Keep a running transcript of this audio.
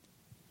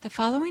The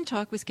following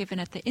talk was given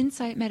at the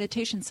Insight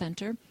Meditation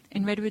Center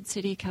in Redwood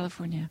City,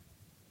 California.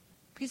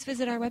 Please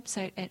visit our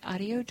website at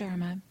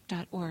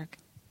audiodharma.org.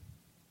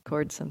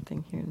 Record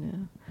something here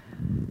now.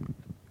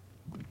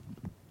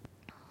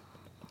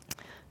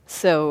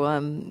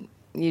 So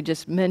you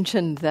just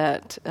mentioned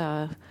that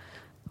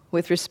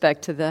with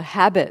respect to the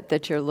habit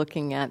that you're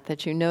looking at,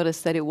 that you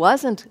noticed that it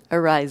wasn't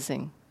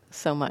arising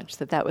so much,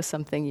 that was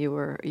something you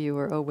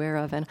were aware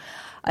of. And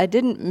I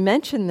didn't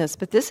mention this,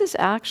 but this is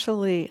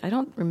actually, I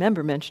don't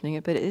remember mentioning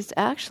it, but it's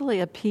actually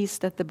a piece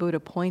that the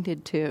Buddha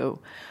pointed to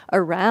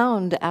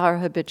around our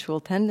habitual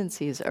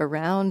tendencies,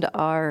 around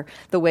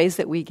the ways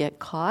that we get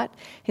caught.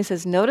 He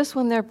says, notice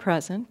when they're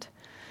present,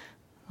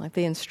 like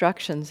the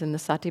instructions in the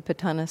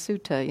Satipatthana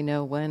Sutta,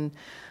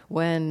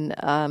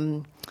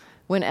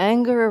 when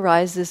anger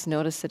arises,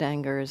 notice that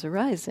anger is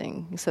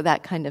arising. So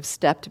that kind of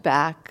stepped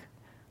back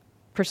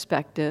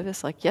perspective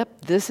is like,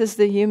 yep, this is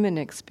the human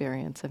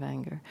experience of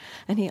anger.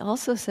 And he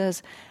also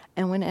says,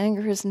 and when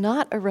anger is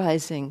not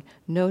arising,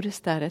 notice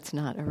that it's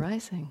not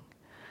arising.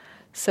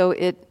 So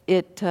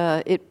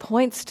it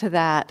points to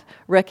that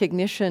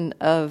recognition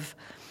of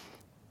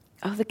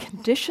the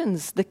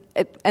conditions,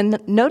 and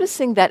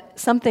noticing that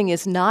something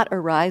is not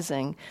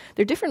arising.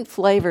 There are different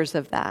flavors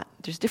of that.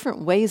 There's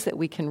different ways that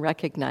we can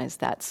recognize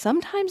that.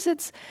 Sometimes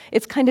it's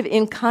kind of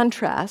in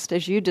contrast,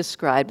 as you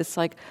described. It's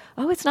like,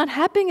 oh, it's not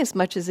happening as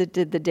much as it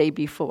did the day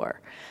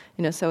before.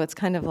 So it's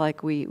kind of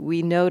like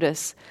we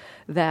notice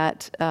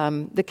that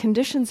the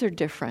conditions are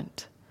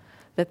different,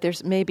 that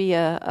there's maybe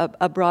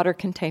a broader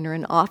container,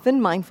 and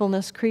often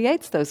mindfulness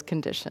creates those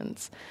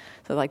conditions.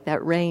 So like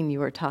that rain you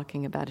were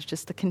talking about, it's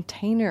just the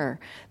container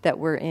that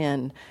we're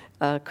in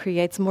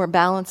creates more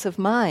balance of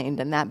mind,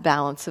 and that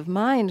balance of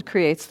mind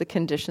creates the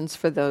conditions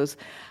for those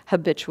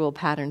habitual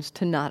patterns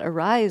to not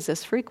arise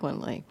as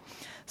frequently.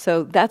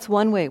 So that's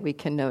one way we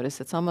can notice.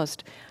 It's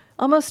almost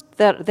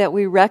that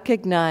we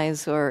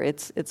recognize, or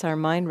it's our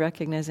mind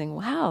recognizing,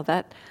 wow,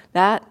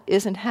 that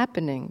isn't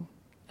happening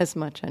as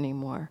much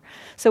anymore.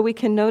 So we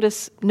can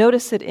notice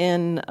it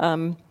in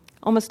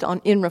almost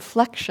in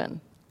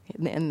reflection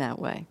in that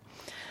way.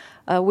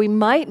 We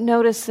might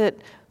notice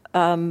it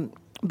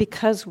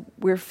because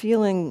we're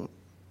feeling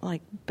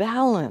like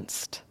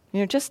balanced,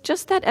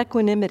 just that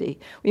equanimity.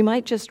 We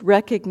might just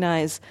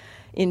recognize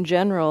in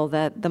general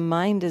that the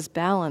mind is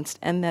balanced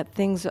and that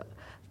things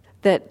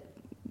that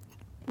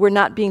we're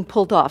not being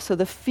pulled off. So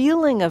the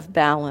feeling of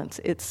balance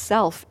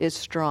itself is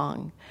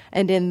strong.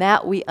 And in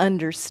that we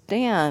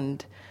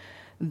understand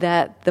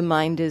that the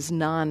mind is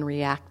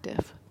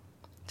non-reactive.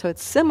 So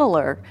it's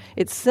similar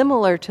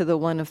to the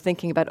one of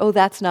thinking about, oh,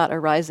 that's not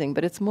arising,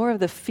 but it's more of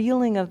the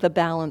feeling of the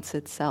balance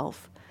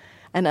itself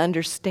and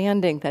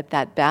understanding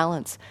that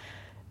balance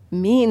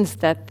means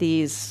that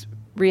these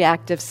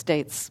reactive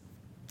states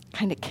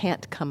kind of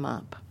can't come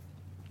up.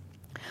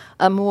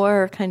 A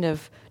more kind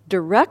of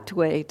direct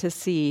way to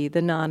see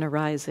the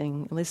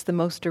non-arising, at least the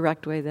most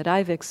direct way that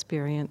I've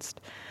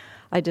experienced,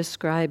 I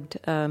described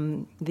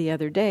the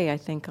other day, I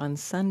think on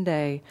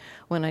Sunday,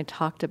 when I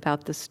talked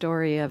about the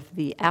story of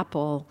the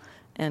apple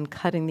and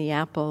cutting the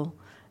apple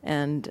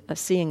and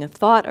seeing a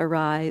thought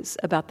arise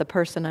about the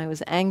person I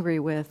was angry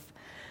with,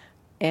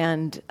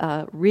 and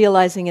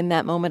realizing in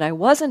that moment I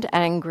wasn't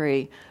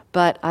angry,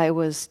 but I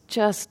was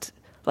just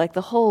like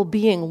the whole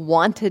being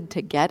wanted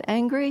to get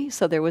angry.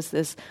 So there was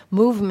this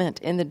movement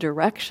in the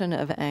direction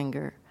of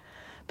anger.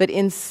 But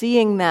in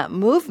seeing that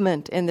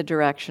movement in the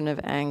direction of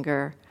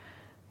anger,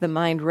 the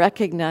mind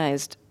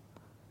recognized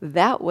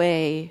that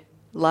way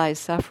lies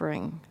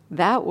suffering.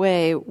 That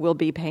way will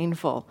be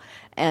painful.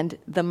 And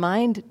the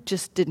mind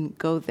just didn't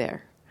go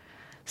there.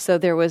 So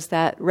there was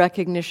that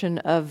recognition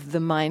of the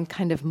mind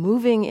kind of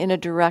moving in a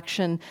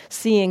direction,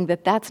 seeing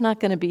that that's not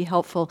going to be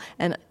helpful,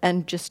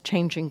 and just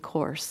changing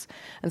course.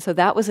 And so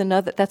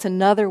that's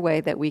another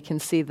way that we can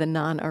see the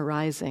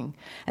non-arising.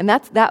 And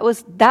that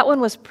one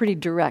was pretty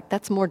direct.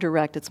 That's more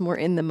direct. It's more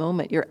in the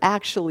moment. You're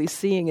actually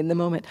seeing in the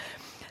moment,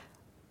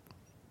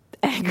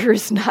 anger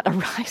is not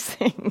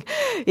arising.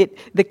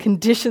 The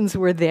conditions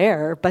were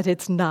there, but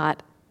it's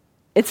not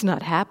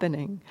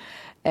happening.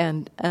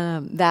 And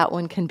that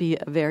one can be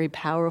a very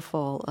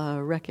powerful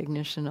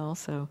recognition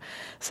also.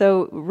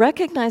 So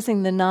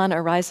recognizing the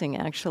non-arising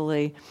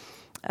actually,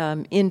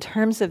 in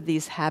terms of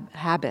these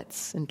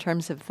habits, in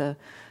terms of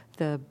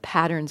the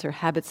patterns or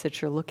habits that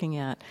you're looking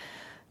at,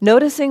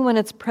 noticing when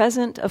it's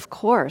present, of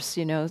course,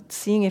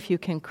 seeing if you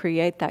can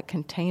create that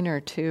container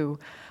to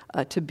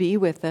be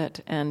with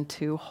it and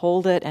to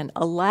hold it and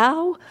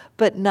allow,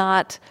 but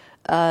not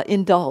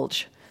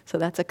indulge. So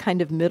that's a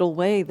kind of middle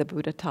way the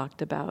Buddha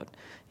talked about.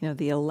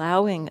 The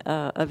allowing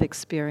of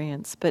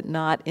experience, but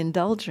not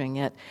indulging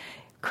it,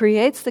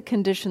 creates the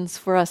conditions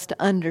for us to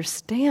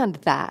understand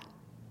that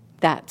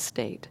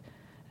state,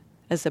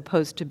 as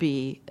opposed to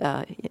be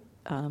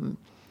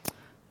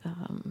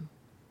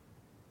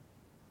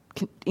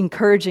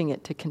encouraging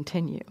it to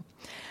continue,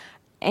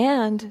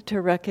 and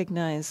to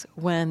recognize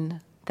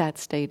when that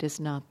state is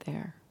not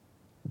there.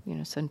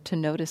 So to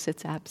notice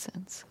its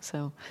absence.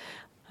 So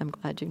I'm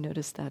glad you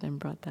noticed that and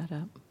brought that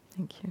up.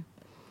 Thank you.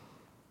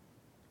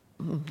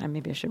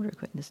 maybe I should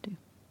record this too.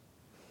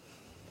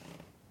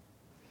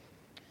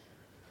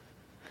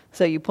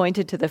 So you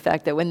pointed to the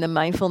fact that when the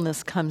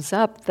mindfulness comes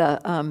up,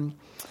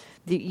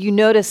 you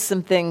notice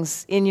some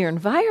things in your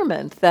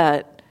environment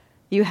that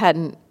you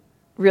hadn't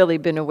really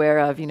been aware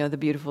of, the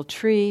beautiful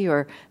tree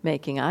or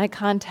making eye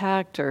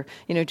contact or,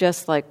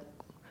 just like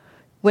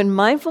when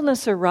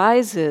mindfulness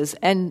arises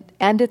and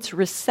it's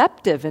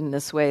receptive in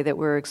this way that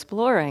we're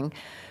exploring,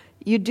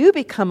 you do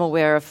become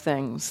aware of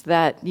things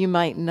that you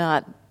might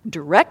not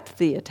direct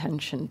the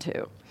attention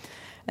to.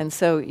 And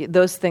so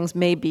those things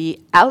may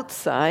be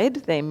outside,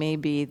 they may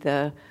be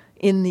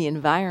in the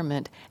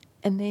environment,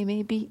 and they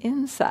may be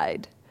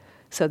inside.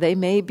 So they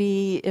may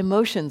be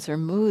emotions or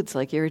moods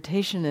like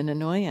irritation and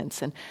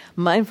annoyance. And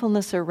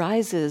mindfulness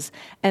arises,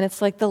 and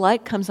it's like the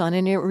light comes on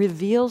and it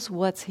reveals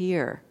what's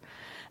here.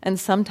 And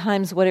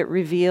sometimes what it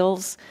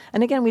reveals,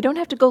 and again, we don't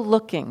have to go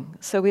looking,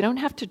 so we don't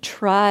have to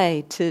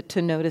try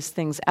to notice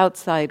things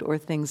outside or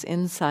things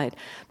inside.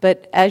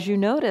 But as you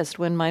noticed,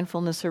 when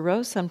mindfulness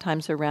arose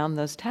sometimes around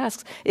those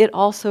tasks, it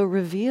also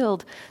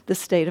revealed the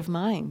state of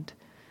mind.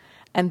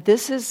 And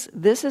this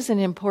is an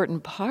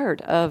important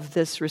part of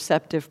this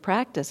receptive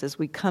practice. As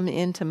we come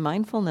into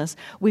mindfulness,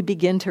 we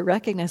begin to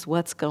recognize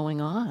what's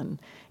going on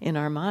in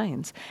our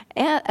minds,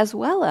 as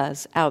well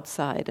as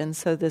outside. And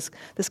so this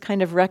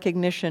kind of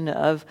recognition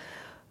of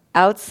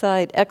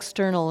outside,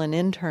 external, and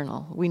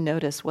internal, we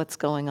notice what's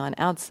going on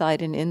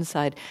outside and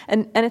inside.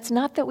 And it's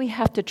not that we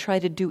have to try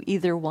to do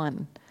either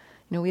one.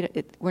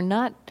 We're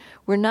not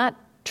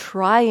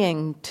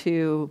trying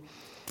to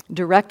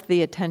direct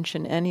the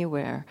attention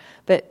anywhere.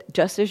 But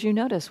just as you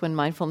notice, when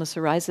mindfulness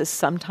arises,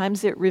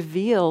 sometimes it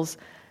reveals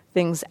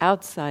things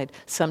outside,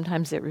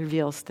 sometimes it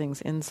reveals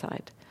things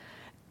inside.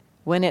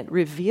 When it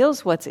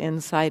reveals what's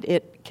inside,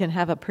 it can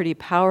have a pretty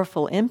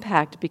powerful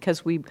impact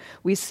because we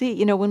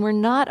see, when we're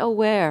not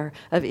aware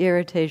of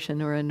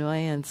irritation or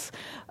annoyance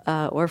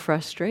or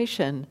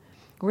frustration,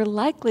 we're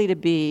likely to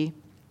be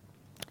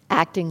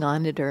acting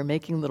on it or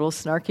making little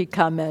snarky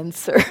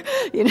comments or,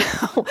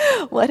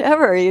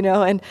 whatever,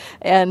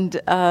 and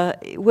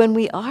when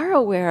we are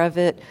aware of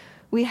it,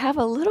 we have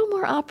a little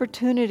more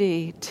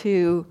opportunity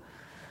to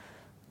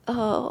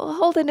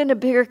hold it in a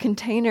bigger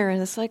container, and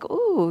it's like,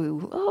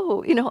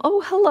 hello,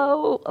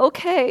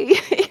 okay,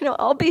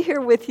 I'll be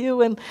here with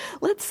you, and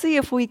let's see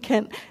if we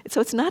can.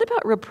 So it's not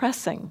about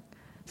repressing.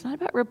 It's not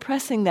about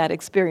repressing that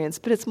experience,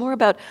 but it's more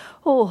about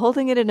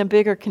holding it in a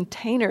bigger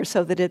container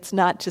so that it's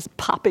not just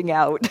popping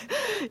out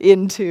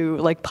into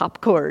like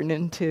popcorn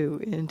into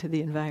the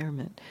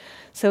environment.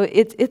 So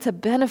it's a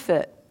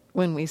benefit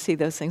when we see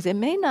those things. It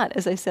may not,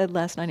 as I said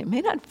last night, it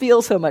may not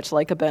feel so much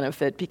like a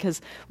benefit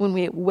because when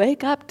we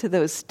wake up to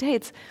those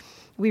states,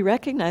 we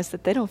recognize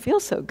that they don't feel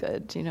so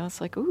good.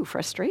 It's like,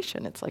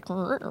 frustration. It's like,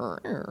 the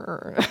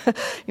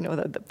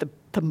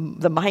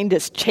mind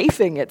is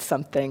chafing at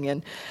something,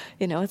 and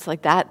it's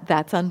like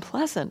that's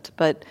unpleasant.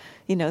 But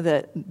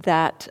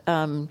that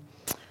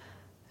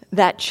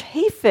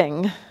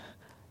chafing,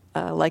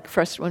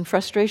 when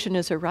frustration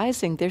is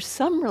arising, there's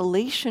some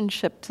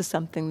relationship to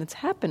something that's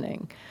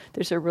happening.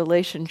 There's a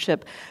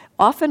relationship,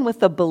 often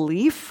with a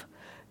belief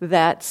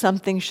that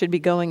something should be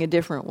going a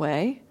different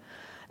way.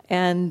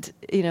 And,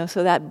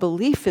 so that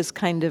belief is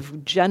kind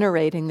of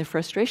generating the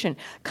frustration.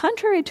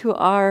 Contrary to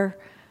our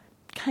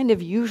kind of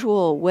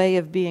usual way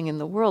of being in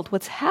the world,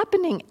 what's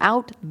happening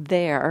out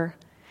there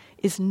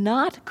is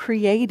not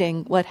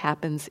creating what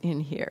happens in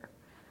here.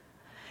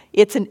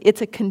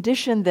 It's a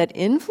condition that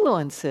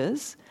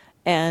influences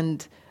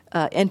and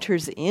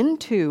enters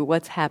into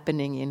what's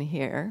happening in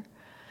here,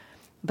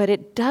 but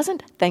it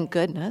doesn't, thank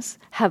goodness,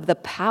 have the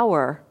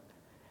power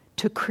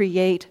to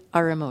create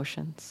our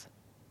emotions.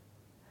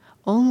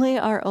 Only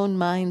our own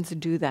minds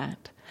do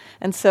that.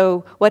 And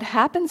so what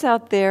happens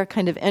out there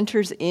kind of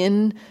enters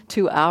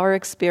into our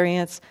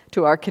experience,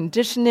 to our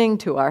conditioning,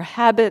 to our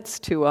habits,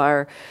 to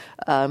our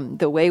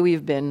the way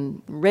we've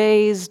been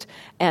raised,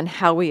 and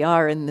how we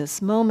are in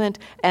this moment,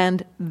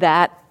 and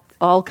that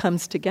all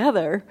comes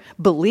together,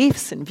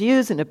 beliefs and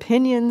views and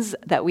opinions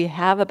that we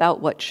have about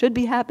what should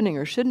be happening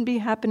or shouldn't be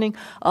happening,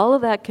 all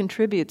of that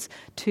contributes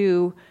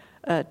to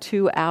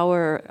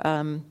our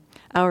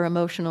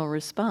emotional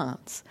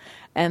response.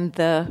 And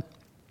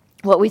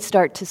what we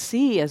start to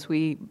see as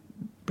we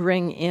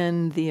bring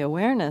in the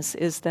awareness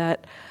is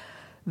that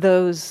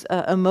those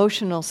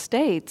emotional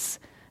states,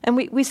 and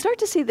we start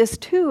to see this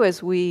too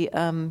as we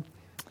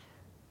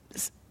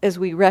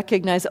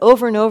recognize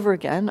over and over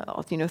again,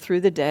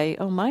 through the day,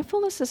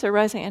 mindfulness is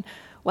arising, and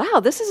wow,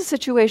 this is a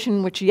situation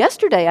in which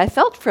yesterday I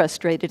felt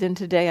frustrated and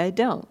today I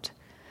don't.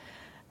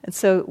 And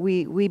so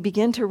we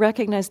begin to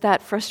recognize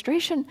that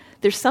frustration,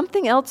 there's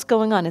something else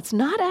going on. It's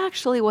not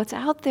actually what's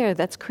out there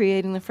that's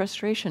creating the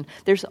frustration.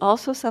 There's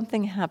also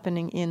something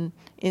happening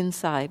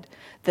inside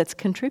that's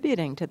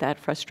contributing to that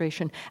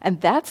frustration.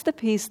 And that's the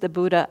piece the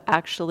Buddha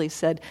actually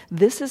said,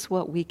 this is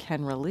what we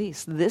can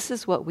release. This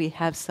is what we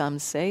have some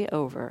say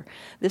over.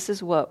 This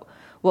is what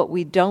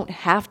we don't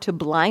have to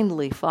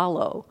blindly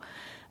follow.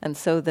 And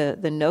so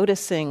the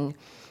noticing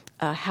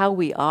how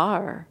we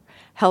are,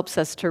 helps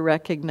us to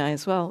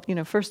recognize, well,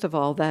 first of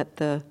all, that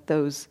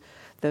those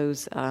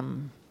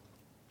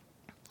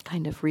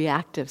kind of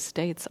reactive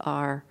states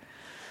are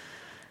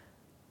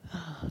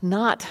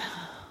not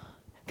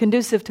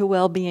conducive to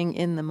well-being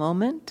in the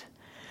moment,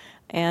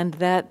 and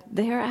that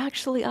they are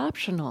actually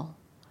optional.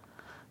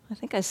 I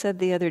think I said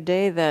the other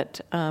day that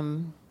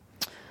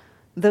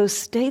those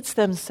states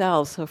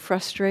themselves, so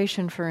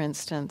frustration, for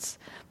instance,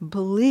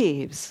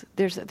 believes,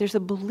 there's a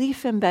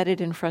belief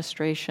embedded in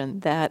frustration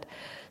that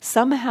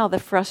somehow the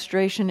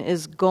frustration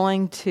is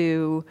going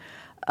to,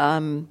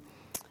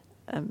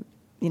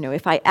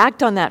 if I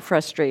act on that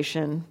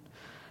frustration,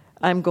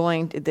 I'm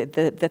going to,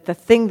 that the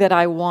thing that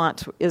I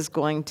want is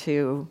going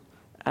to,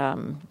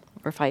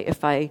 or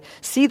if I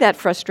see that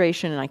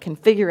frustration and I can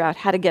figure out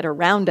how to get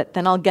around it,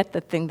 then I'll get the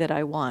thing that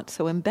I want.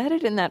 So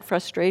embedded in that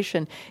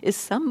frustration is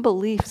some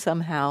belief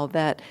somehow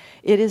that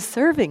it is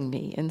serving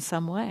me in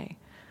some way,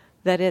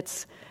 that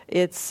it's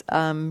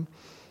going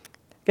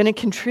to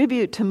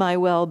contribute to my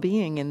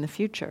well-being in the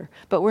future.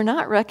 But we're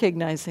not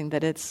recognizing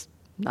that it's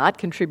not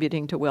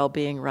contributing to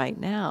well-being right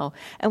now.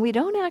 And we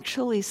don't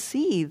actually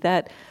see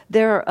that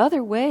there are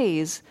other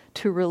ways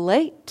to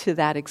relate to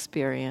that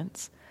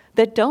experience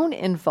that don't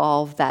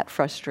involve that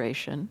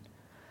frustration,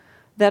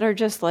 that are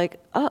just like,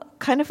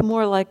 kind of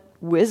more like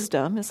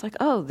wisdom. It's like,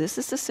 this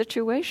is the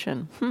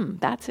situation.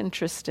 That's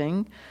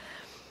interesting.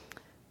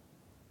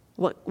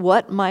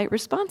 What might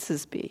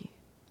responses be?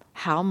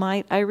 How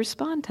might I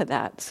respond to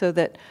that? So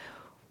that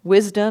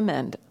wisdom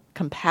and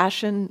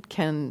compassion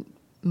can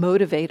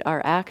motivate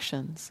our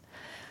actions.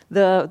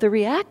 The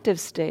reactive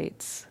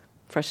states,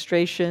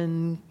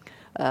 frustration,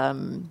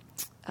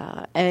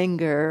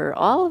 anger,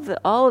 all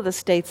of the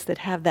states that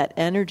have that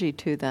energy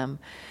to them,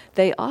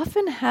 they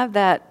often have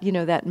that,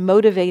 that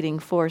motivating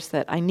force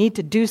that I need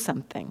to do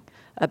something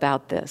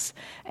about this.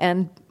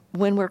 And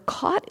when we're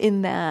caught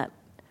in that,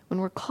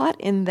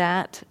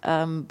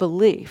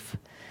 belief,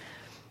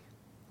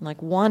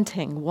 like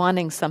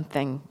wanting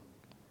something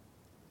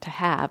to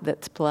have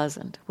that's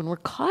pleasant, when we're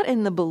caught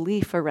in the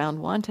belief around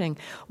wanting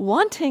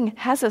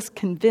has us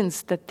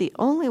convinced that the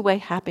only way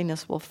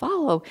happiness will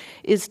follow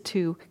is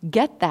to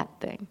get that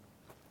thing.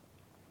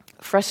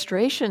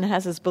 Frustration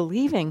has us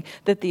believing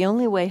that the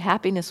only way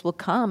happiness will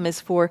come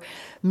is for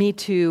me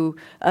to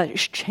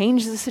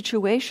change the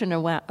situation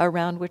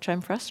around which I'm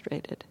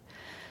frustrated.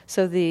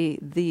 So the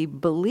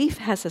belief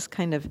has us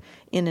kind of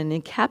in an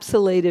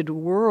encapsulated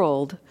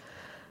world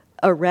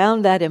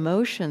around that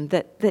emotion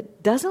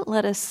that doesn't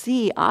let us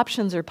see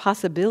options or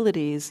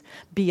possibilities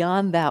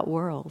beyond that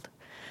world.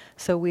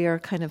 So we are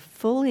kind of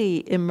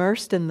fully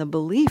immersed in the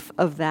belief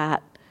of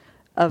that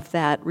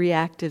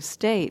reactive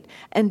state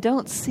and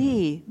don't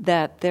see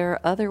that there are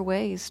other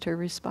ways to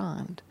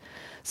respond.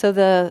 So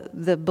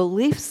the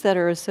beliefs that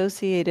are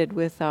associated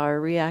with our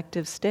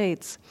reactive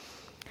states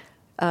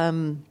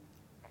they're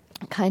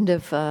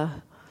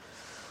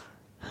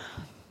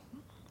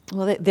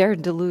a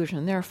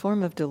delusion. They're a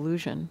form of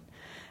delusion.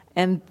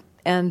 And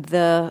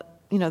that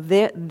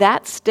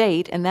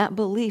state and that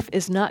belief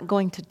is not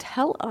going to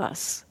tell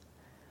us,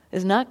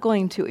 is not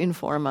going to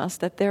inform us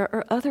that there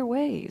are other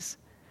ways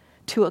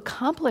to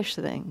accomplish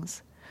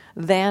things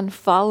than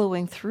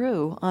following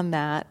through on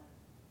that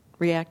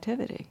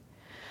reactivity.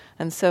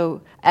 And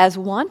so as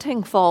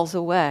wanting falls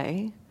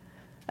away,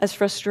 as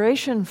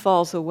frustration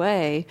falls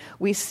away,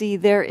 we see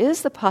there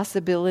is the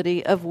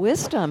possibility of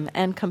wisdom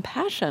and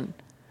compassion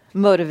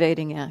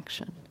motivating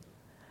action.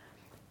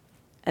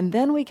 And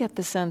then we get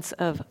the sense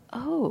of,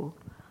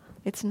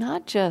 it's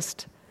not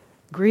just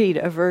greed,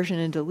 aversion,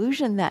 and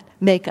delusion that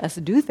make us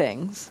do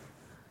things,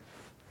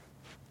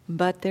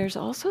 but there's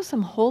also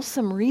some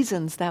wholesome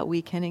reasons that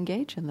we can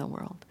engage in the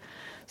world,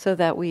 so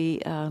that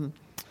we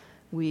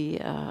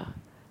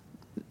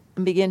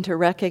begin to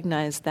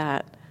recognize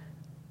that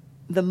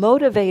the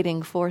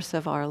motivating force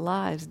of our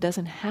lives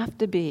doesn't have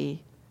to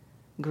be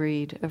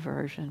greed,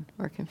 aversion,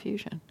 or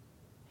confusion.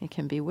 It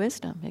can be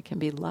wisdom, it can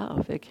be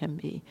love, it can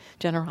be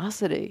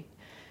generosity,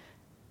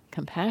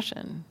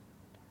 compassion,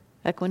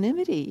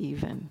 equanimity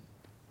even.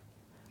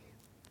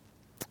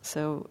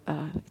 So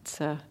let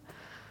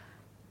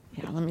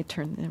me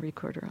turn the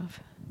recorder off.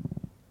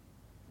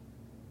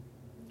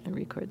 I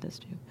record this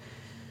too.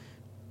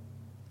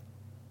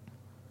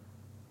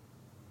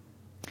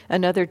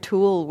 Another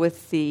tool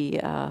with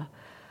the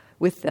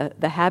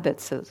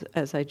habits,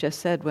 as I just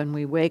said, when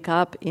we wake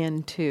up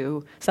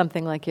into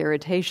something like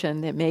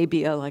irritation, it may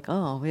be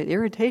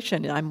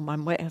irritation. I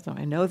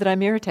know that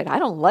I'm irritated. I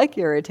don't like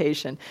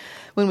irritation.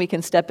 When we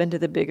can step into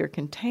the bigger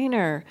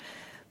container,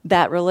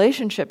 that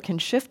relationship can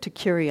shift to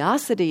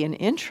curiosity and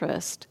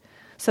interest.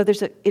 So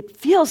it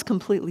feels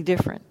completely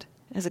different.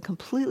 It has a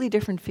completely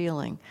different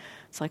feeling.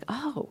 It's like,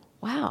 oh,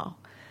 wow.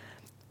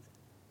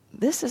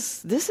 This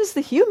is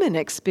the human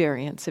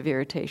experience of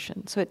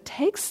irritation. So it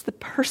takes the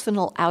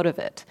personal out of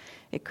it.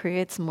 It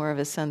creates more of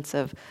a sense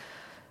of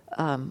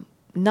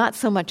not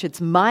so much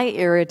it's my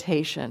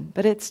irritation,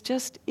 but it's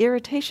just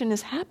irritation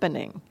is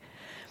happening.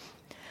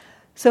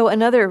 So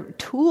another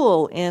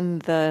tool in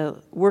the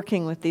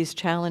working with these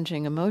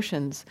challenging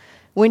emotions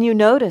when you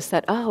notice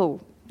that, I'm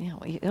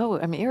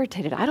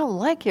irritated, I don't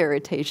like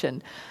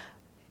irritation,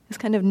 it's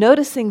kind of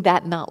noticing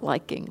that not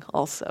liking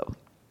also.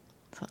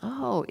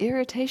 So,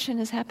 irritation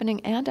is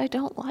happening and I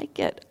don't like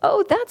it.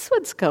 Oh, that's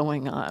what's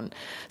going on.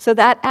 So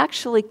that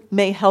actually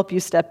may help you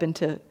step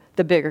into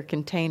the bigger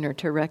container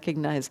to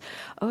recognize,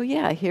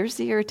 here's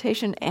the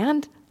irritation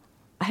and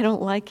I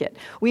don't like it.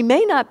 We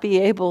may not be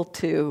able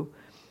to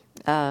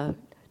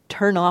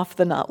turn off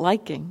the not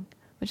liking,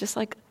 but just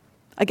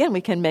again,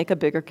 we can make a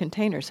bigger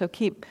container. So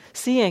keep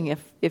seeing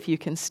if you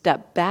can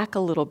step back a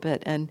little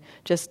bit and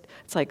just,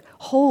 it's like,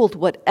 hold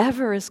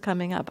whatever is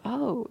coming up.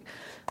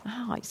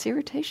 It's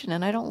irritation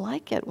and I don't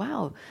like it.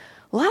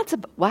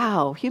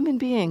 Human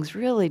beings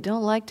really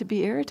don't like to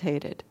be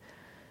irritated.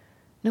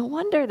 No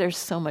wonder there's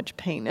so much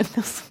pain in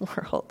this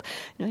world.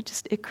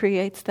 It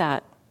creates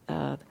that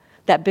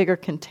bigger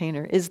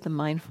container is the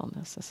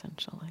mindfulness,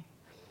 essentially.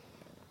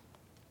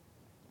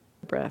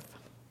 Breath.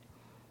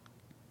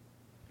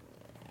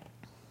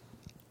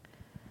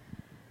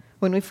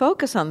 When we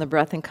focus on the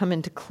breath and come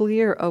into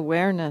clear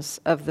awareness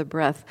of the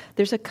breath,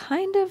 there's a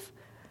kind of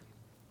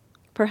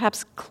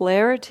perhaps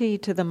clarity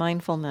to the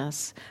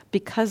mindfulness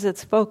because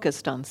it's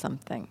focused on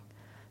something.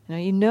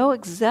 You know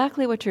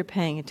exactly what you're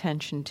paying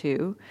attention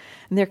to,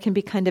 and there can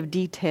be kind of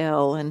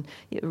detail and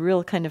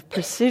real kind of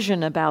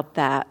precision about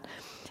that.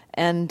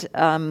 And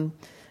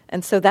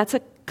so that's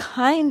a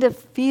kind of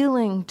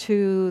feeling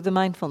to the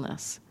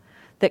mindfulness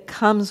that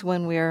comes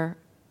when we're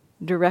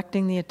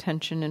directing the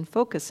attention and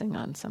focusing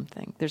on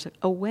something. There's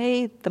a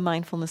way the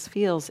mindfulness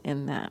feels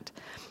in that.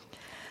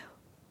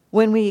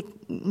 When we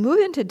move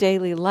into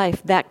daily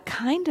life, that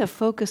kind of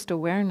focused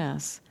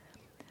awareness,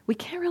 we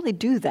can't really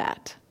do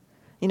that.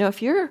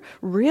 If you're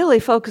really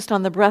focused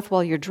on the breath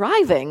while you're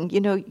driving,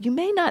 you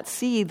may not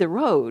see the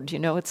road.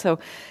 It's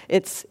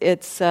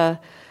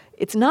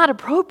not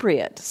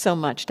appropriate so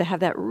much to have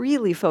that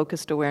really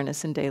focused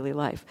awareness in daily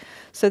life.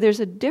 So there's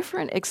a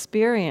different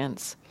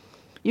experience.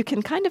 You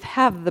can kind of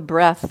have the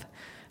breath,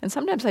 and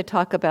sometimes I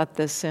talk about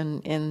this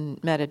in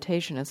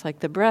meditation. It's like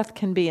the breath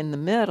can be in the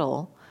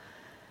middle,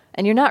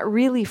 and you're not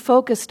really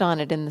focused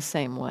on it in the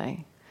same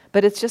way.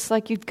 But it's just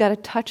like you've got a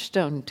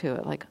touchstone to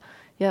it, like,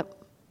 yep,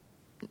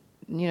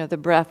 the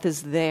breath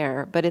is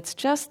there. But it's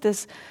just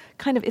this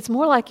kind of, it's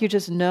more like you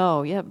just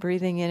know,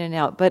 breathing in and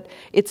out. But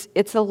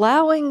it's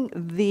allowing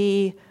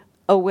the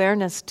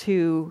awareness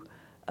to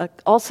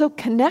also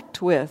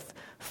connect with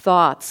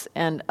thoughts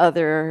and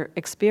other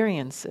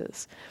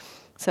experiences.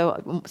 So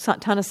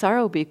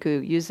Thanissaro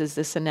Bhikkhu uses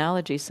this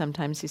analogy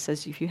sometimes. He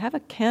says, if you have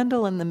a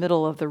candle in the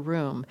middle of the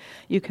room,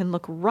 you can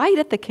look right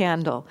at the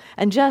candle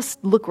and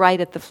just look right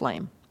at the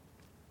flame.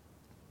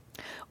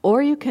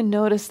 Or you can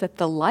notice that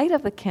the light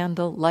of the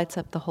candle lights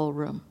up the whole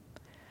room.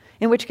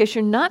 In which case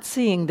you're not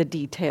seeing the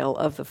detail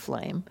of the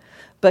flame,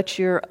 but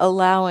you're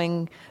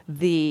allowing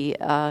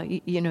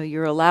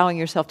you're allowing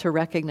yourself to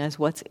recognize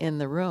what's in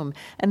the room.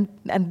 And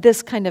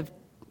this kind of,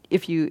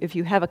 if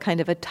you have a kind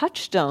of a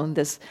touchstone,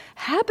 this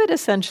habit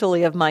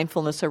essentially of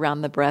mindfulness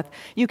around the breath,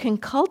 you can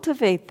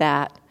cultivate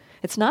that.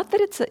 It's not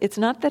that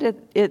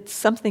it's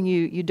something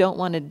you don't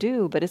want to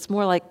do, but it's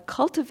more like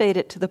cultivate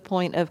it to the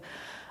point of,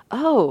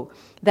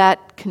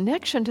 that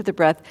connection to the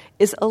breath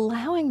is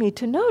allowing me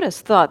to notice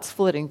thoughts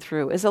flitting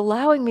through, is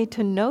allowing me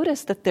to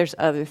notice that there's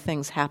other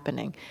things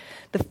happening.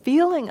 The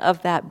feeling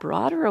of that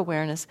broader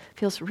awareness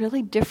feels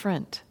really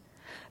different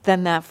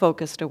than that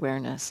focused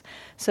awareness.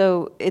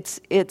 So it's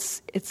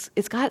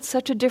got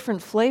such a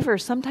different flavor.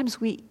 Sometimes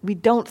we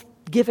don't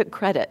give it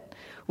credit.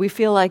 We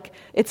feel like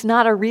it's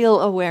not a real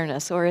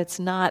awareness, or it's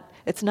not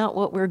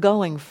what we're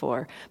going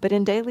for. But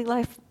in daily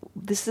life,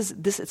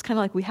 it's kind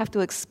of like we have to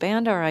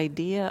expand our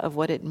idea of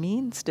what it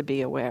means to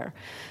be aware.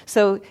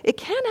 So it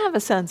can have a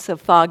sense of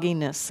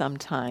fogginess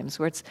sometimes,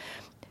 where it's,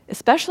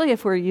 especially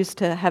if we're used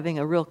to having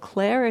a real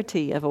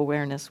clarity of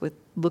awareness with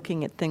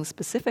looking at things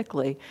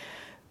specifically,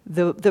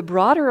 the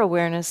broader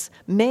awareness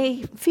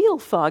may feel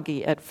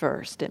foggy at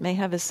first. It may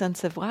have a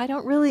sense of, I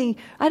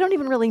don't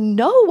even really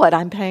know what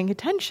I'm paying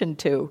attention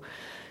to.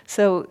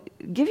 So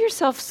give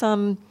yourself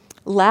some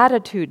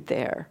latitude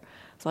there.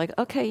 It's like,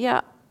 okay,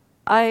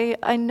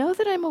 I know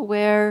that I'm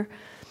aware,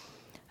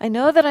 I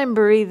know that I'm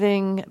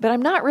breathing, but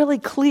I'm not really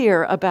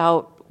clear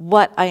about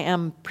what I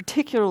am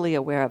particularly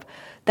aware of.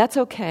 That's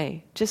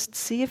okay. Just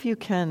see if you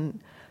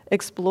can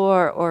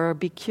explore or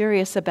be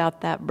curious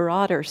about that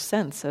broader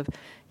sense of,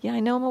 I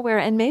know I'm aware,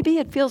 and maybe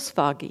it feels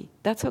foggy.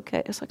 That's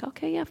okay. It's like,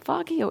 okay,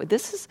 foggy.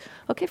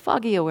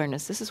 Foggy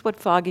awareness. This is what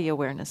foggy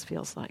awareness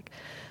feels like.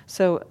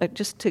 So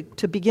just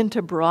to begin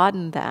to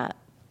broaden that.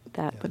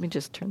 Let me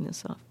just turn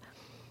this off.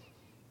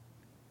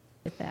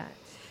 With that.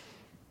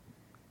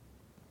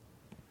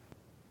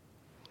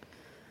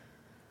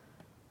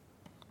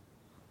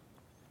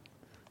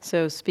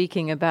 So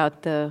speaking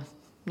about the,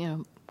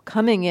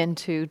 coming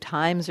into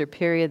times or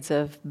periods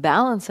of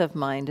balance of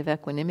mind, of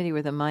equanimity,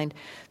 where the mind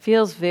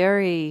feels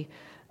very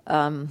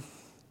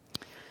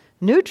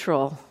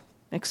neutral,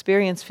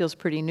 experience feels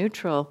pretty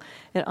neutral,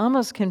 it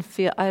almost can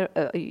feel,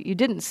 you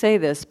didn't say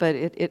this, but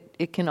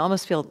it can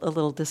almost feel a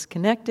little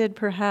disconnected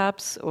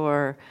perhaps,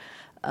 or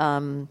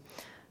and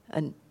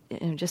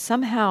just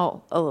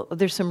somehow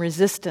there's some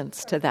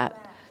resistance to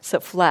that. So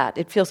flat.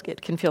 It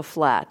can feel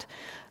flat.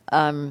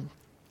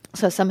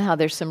 So somehow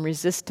there's some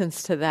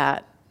resistance to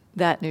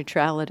that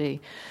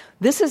neutrality.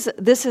 This is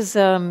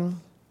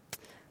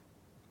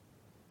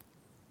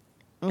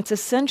it's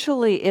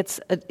essentially it's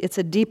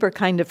a deeper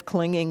kind of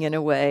clinging in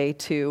a way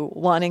to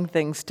wanting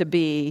things to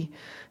be,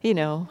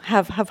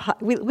 have high,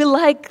 we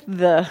like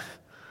the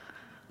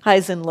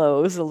highs and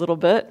lows a little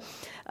bit.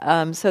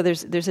 So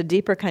there's a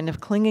deeper kind of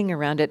clinging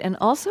around it. And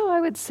also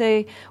I would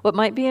say what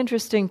might be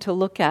interesting to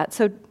look at,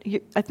 so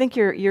I think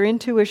your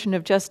intuition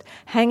of just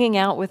hanging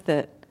out with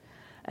it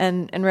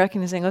and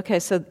recognizing, okay,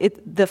 so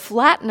the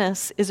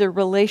flatness is a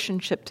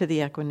relationship to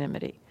the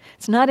equanimity.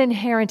 It's not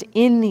inherent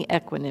in the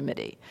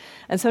equanimity.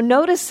 And so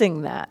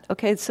noticing that,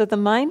 okay, so the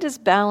mind is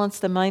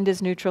balanced, the mind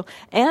is neutral,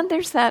 and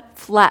there's that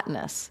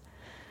flatness.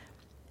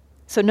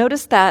 So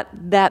notice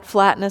that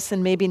flatness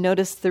and maybe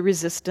notice the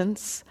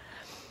resistance.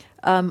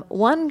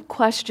 One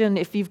question,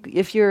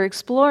 if you're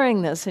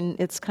exploring this and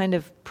it's kind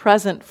of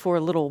present for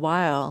a little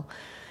while,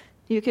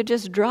 you could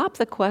just drop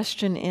the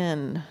question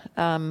in.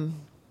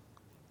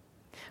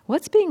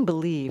 What's being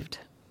believed?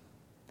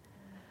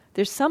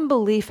 There's some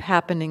belief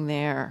happening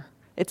there.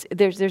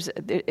 There's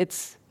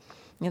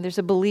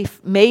a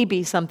belief,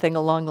 maybe something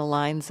along the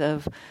lines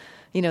of,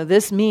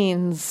 this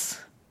means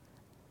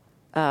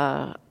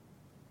I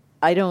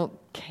don't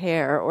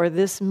care, or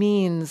this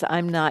means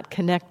I'm not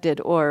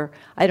connected, or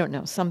I don't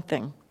know,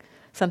 something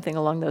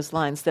along those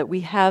lines that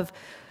we have,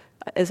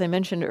 as I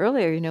mentioned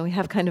earlier, we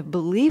have kind of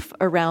belief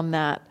around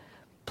that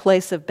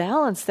place of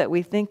balance that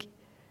we think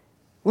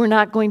we're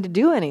not going to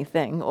do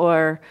anything,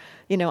 or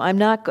I'm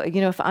not,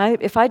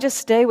 if I just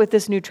stay with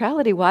this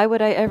neutrality, why would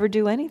I ever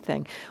do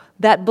anything?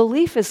 That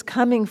belief is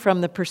coming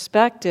from the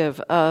perspective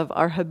of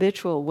our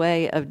habitual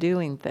way of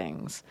doing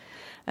things.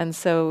 And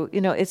so,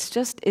 it's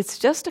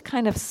just a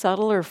kind of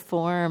subtler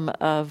form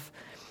of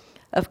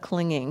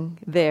clinging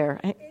there.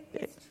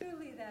 It's